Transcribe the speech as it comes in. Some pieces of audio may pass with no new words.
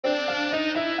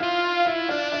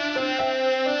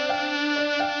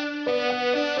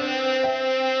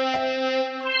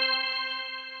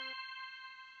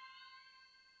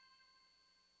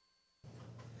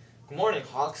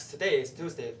Hawks, today is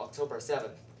Tuesday, October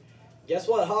 7th. Guess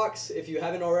what, Hawks? If you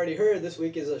haven't already heard, this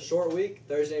week is a short week.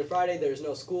 Thursday and Friday, there's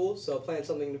no school, so plan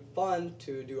something fun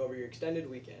to do over your extended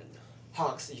weekend.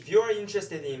 Hawks, if you are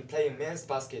interested in playing men's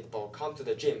basketball, come to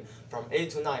the gym from 8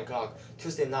 to 9 o'clock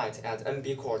Tuesday night at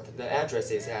NB Court. The address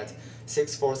is at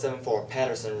 6474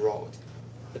 Patterson Road.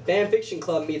 The Fan Fiction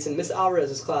Club meets in Miss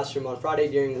Alvarez's classroom on Friday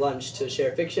during lunch to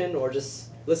share fiction or just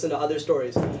listen to other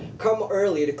stories. Come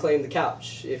early to claim the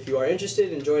couch. If you are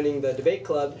interested in joining the debate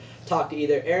club, talk to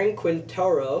either Erin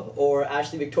Quintero or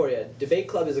Ashley Victoria. Debate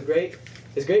club is great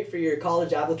for your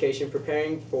college application,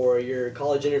 preparing for your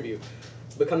college interview,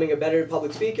 becoming a better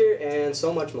public speaker, and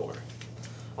so much more.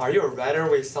 Are you a writer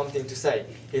with something to say?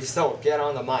 If so, get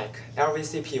on the mic.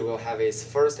 LVCP will have its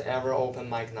first ever open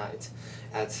mic night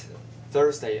at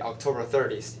Thursday, October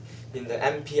 30th in the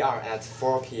MPR at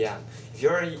 4 p.m. If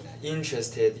you're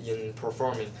interested in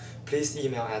performing, please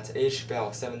email at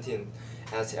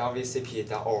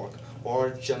hbell17@lvcp.org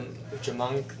or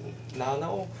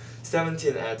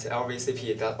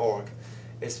jmangnano17@lvcp.org.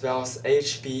 It spells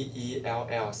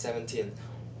HBELL17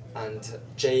 and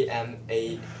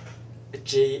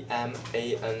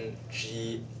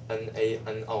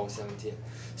JMANGNANO17.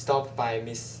 Stop by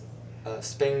Miss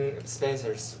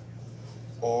Spencer's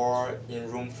or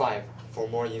in room 5 for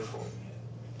more info.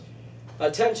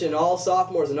 Attention all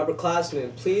sophomores and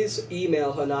upperclassmen, please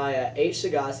email Hanaya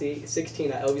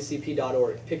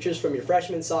hsagasi16@lvcp.org. Pictures from your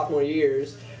freshman, sophomore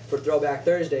years for Throwback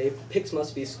Thursday. Pics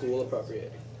must be school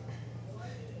appropriate.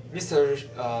 Mr.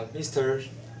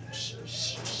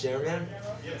 Sherman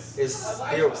is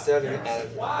still selling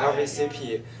at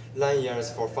LVCP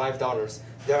lanyards for $5.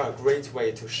 They are a great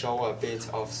way to show a bit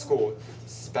of school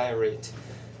spirit.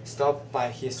 Stop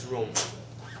by his room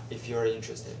if you're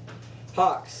interested.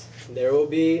 Hawks, there will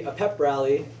be a pep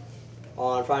rally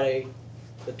on Friday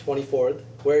the 24th.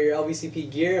 Wear your LVCP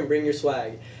gear and bring your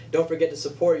swag. Don't forget to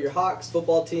support your Hawks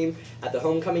football team at the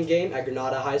homecoming game at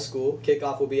Granada High School.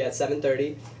 Kickoff will be at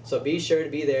 7:30, so be sure to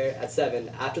be there at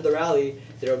 7. After the rally,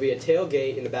 there will be a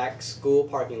tailgate in the back school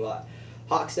parking lot.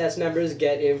 Hawks Nest members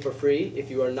get in for free.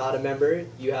 If you are not a member,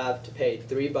 you have to pay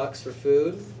 $3 for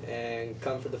food and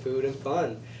come for the food and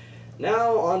fun.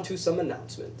 Now on to some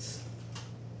announcements.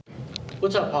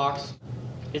 What's up, Hawks?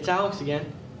 It's Alex again.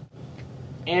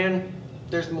 And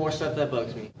there's more stuff that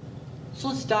bugs me. So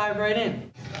let's dive right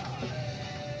in.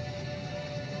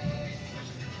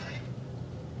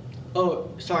 Oh,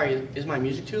 sorry, is my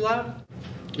music too loud?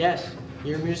 Yes,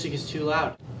 your music is too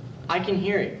loud. I can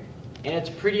hear it, and it's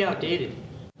pretty outdated.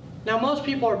 Now, most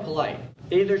people are polite.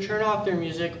 They either turn off their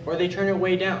music or they turn it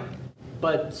way down.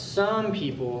 But some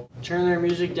people turn their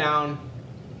music down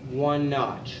one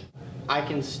notch. I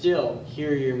can still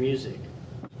hear your music,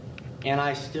 and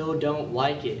I still don't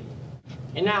like it.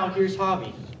 And now here's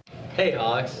Javi. Hey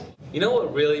Hawks, you know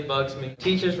what really bugs me?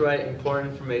 Teachers write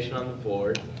important information on the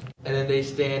board, and then they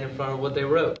stand in front of what they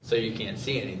wrote, so you can't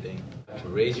see anything. You have to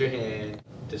raise your hand,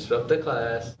 disrupt the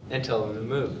class, and tell them to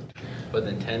move. But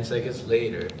then 10 seconds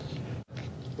later,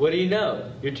 what do you know?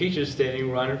 Your teacher's standing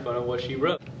right in front of what she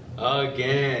wrote.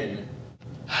 Again.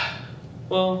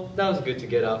 Well, that was good to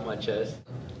get off my chest.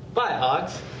 Bye,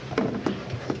 Hawks.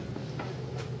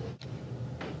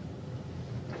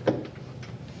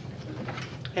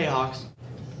 Hey Hawks,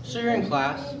 so you're in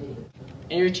class,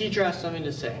 and your teacher has something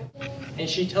to say, and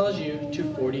she tells you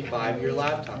to 45 your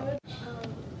laptop.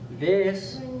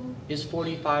 This is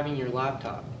 45ing your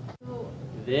laptop.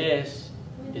 This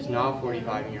is not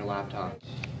 45ing your laptop.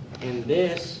 And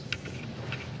this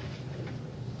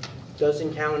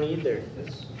doesn't count either.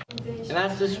 And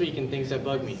that's this week in Things That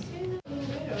Bug Me.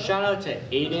 Shout out to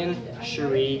Aiden,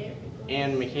 Cherie,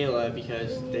 and Michaela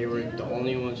because they were the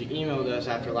only ones who emailed us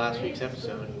after last week's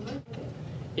episode.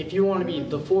 If you want to be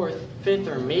the 4th, 5th,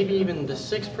 or maybe even the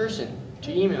 6th person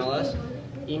to email us,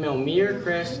 email me or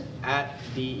Chris at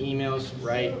the emails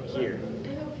right here.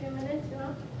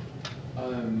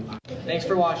 Thanks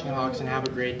for watching, Hawks, and have a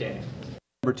great day.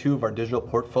 Number 2 of our digital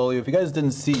portfolio. If you guys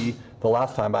didn't see the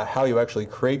last time about how you actually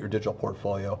create your digital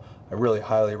portfolio, I really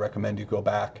highly recommend you go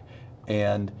back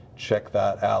and check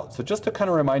that out. So just to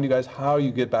kind of remind you guys how you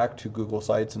get back to Google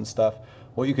Sites and stuff,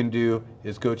 what you can do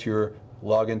is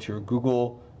log into your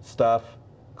Google stuff,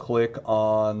 click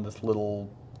on this little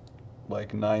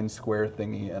like 9 square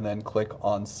thingy, and then click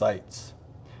on Sites.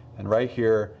 And right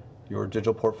here, your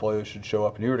digital portfolio should show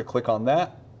up. And if you were to click on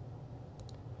that,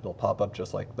 it'll pop up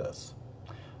just like this.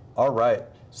 All right,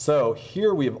 so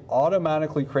here we've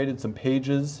automatically created some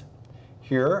pages.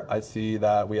 Here I see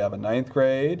that we have a 9th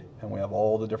grade and we have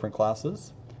all the different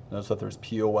classes. Notice that there's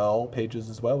POL pages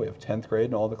as well. We have 10th grade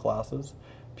and all the classes.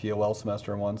 POL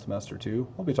semester 1, semester 2.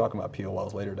 We'll be talking about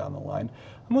POLs later down the line.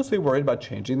 I'm mostly worried about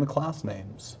changing the class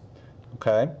names.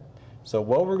 Okay? So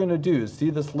what we're going to do is see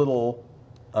this little,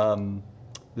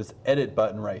 this edit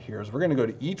button right here. Is we're going to go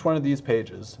to each one of these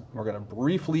pages. And we're going to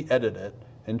briefly edit it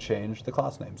and change the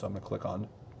class name. So I'm going to click on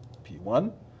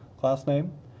P1, class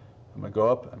name. I'm going to go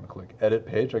up, I'm going to click Edit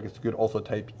Page. I guess you could also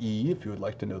type E if you would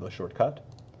like to know the shortcut.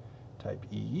 Type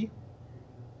E.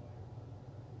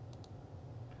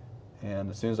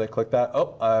 And as soon as I click that,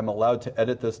 oh, I'm allowed to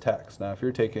edit this text. Now, if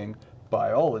you're taking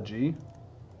biology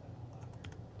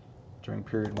during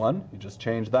period 1, you just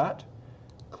change that,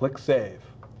 click Save.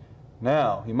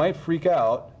 Now, you might freak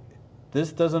out.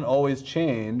 This doesn't always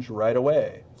change right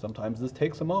away. Sometimes this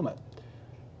takes a moment.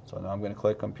 So now I'm going to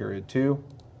click on period 2,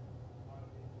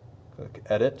 click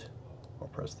Edit, or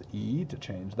press the E to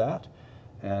change that.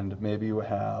 And maybe you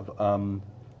have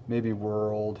maybe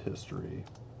world history.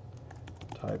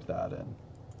 Type that in.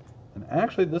 And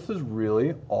actually, this is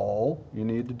really all you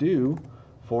need to do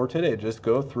for today. Just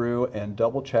go through and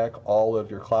double check all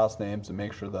of your class names and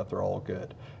make sure that they're all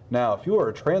good. Now, if you are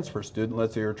a transfer student,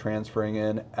 let's say you're transferring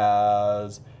in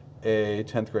as a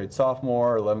 10th grade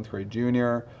sophomore, 11th grade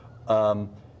junior,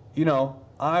 you know,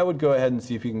 I would go ahead and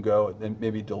see if you can go and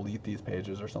maybe delete these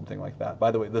pages or something like that. By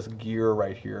the way, this gear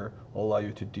right here will allow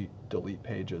you to delete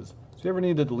pages. So if you ever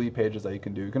need to delete pages, that you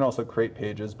can do. You can also create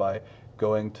pages by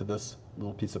going to this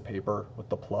little piece of paper with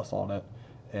the plus on it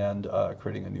and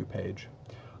creating a new page.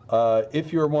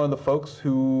 If you're one of the folks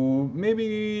who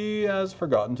maybe has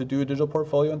forgotten to do a digital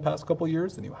portfolio in the past couple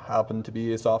years and you happen to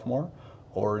be a sophomore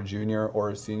or a junior or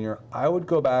a senior, I would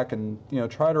go back and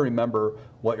try to remember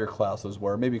what your classes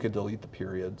were. Maybe you could delete the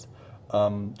periods. Try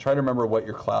to remember what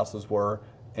your classes were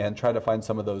and try to find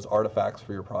some of those artifacts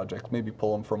for your project. Maybe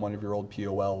pull them from one of your old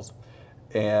POLs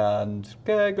and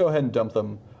go ahead and dump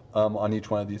them on each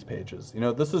one of these pages.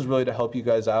 This is really to help you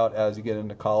guys out as you get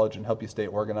into college and help you stay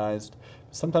organized.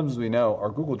 Sometimes, as we know, our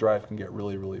Google Drive can get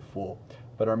really, really full.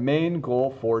 But our main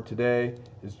goal for today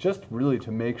is just really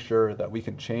to make sure that we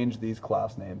can change these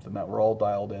class names and that we're all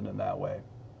dialed in that way.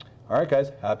 All right,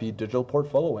 guys, happy digital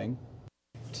portfolioing.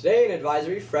 Today in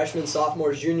Advisory, freshmen,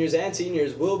 sophomores, juniors, and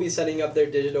seniors will be setting up their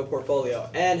digital portfolio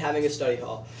and having a study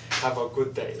hall. Have a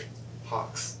good day,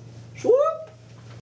 Hawks. Sure.